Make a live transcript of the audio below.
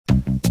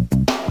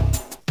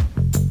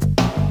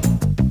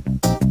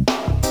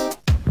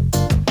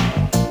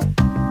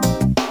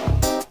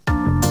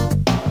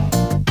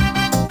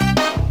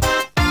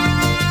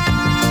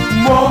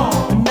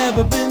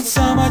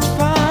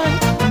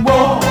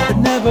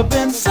never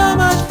been so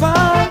much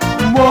fun.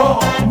 Whoa,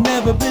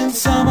 never been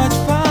so much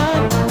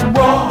fun.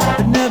 Whoa,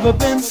 never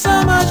been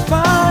so much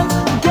fun.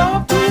 Go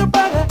up to your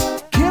brother,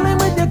 kill him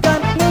with your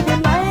gun, leave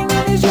him lying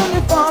in his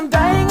uniform,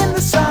 dying in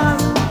the sun.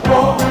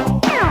 Whoa.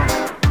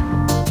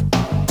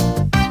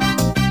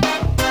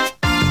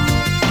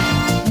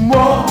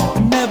 Whoa,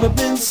 never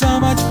been so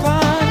much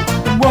fun.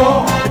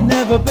 Whoa,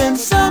 never been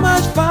so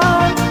much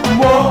fun.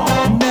 Whoa,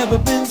 never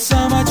been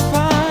so much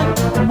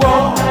fun.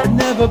 Whoa,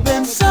 never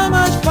been so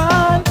much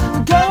fun.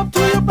 Go up to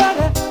your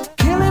brother,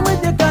 kill him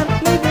with your gun,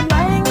 leave him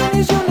lying in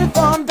his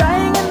uniform,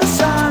 dying in the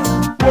sun.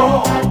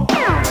 Whoa.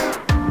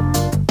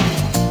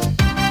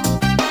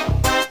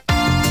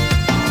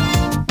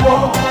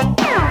 Whoa.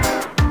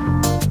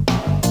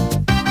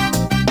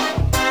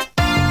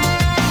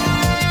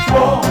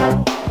 Whoa.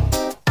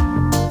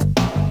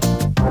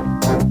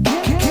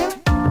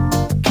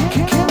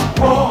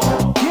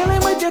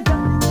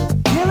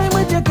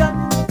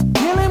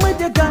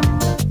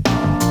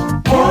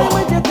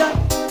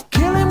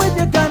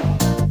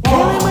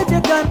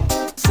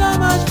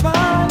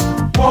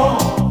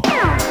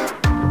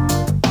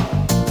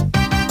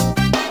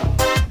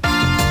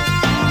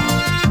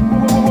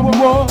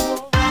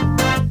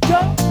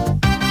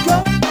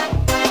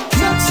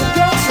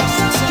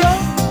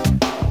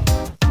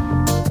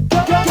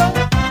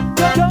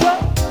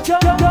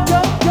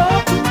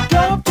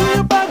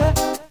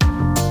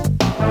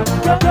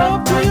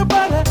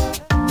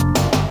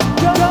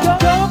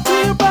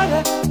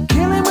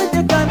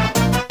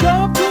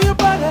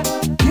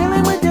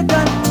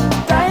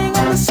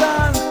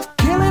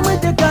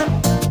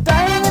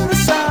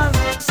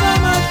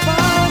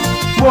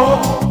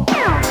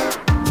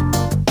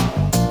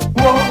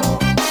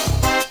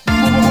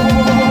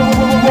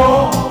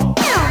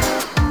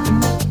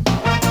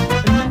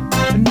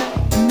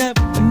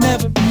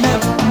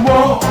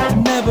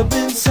 Never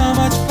been so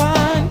much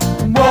fun.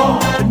 Whoa,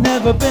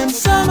 never been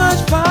so much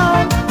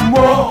fun.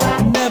 Whoa,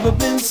 never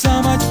been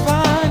so much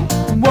fun.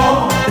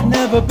 Whoa,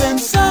 never been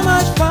so